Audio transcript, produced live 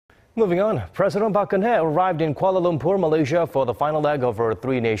Moving on, President Park Geun arrived in Kuala Lumpur, Malaysia for the final leg of her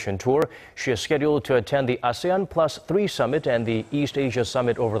three-nation tour. She is scheduled to attend the ASEAN Plus Three Summit and the East Asia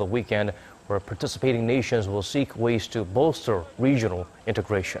Summit over the weekend, where participating nations will seek ways to bolster regional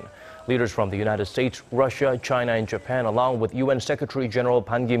integration. Leaders from the United States, Russia, China, and Japan, along with UN Secretary General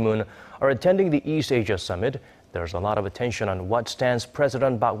Park Geun, are attending the East Asia Summit. There's a lot of attention on what stance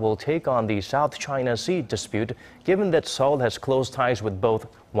President Park will take on the South China Sea dispute, given that Seoul has close ties with both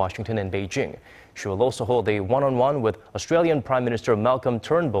Washington and Beijing. She will also hold a one-on-one with Australian Prime Minister Malcolm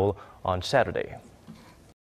Turnbull on Saturday.